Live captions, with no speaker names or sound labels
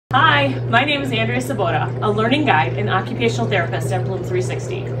Hi, my name is Andrea Sabota, a learning guide and occupational therapist at Bloom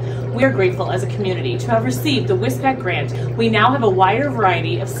 360. We are grateful as a community to have received the WISPAC grant. We now have a wider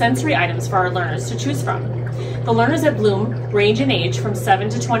variety of sensory items for our learners to choose from. The learners at Bloom range in age from 7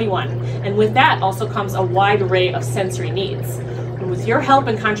 to 21, and with that also comes a wide array of sensory needs. And with your help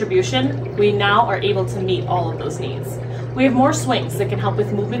and contribution, we now are able to meet all of those needs. We have more swings that can help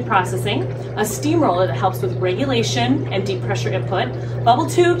with movement processing, a steamroller that helps with regulation and deep pressure input, bubble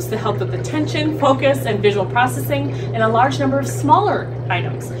tubes that help with attention, focus, and visual processing, and a large number of smaller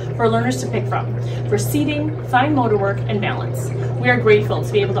items for learners to pick from, for seating, fine motor work, and balance. We are grateful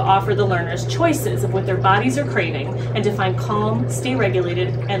to be able to offer the learners choices of what their bodies are craving and to find calm, stay regulated,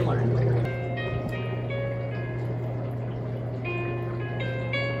 and learn.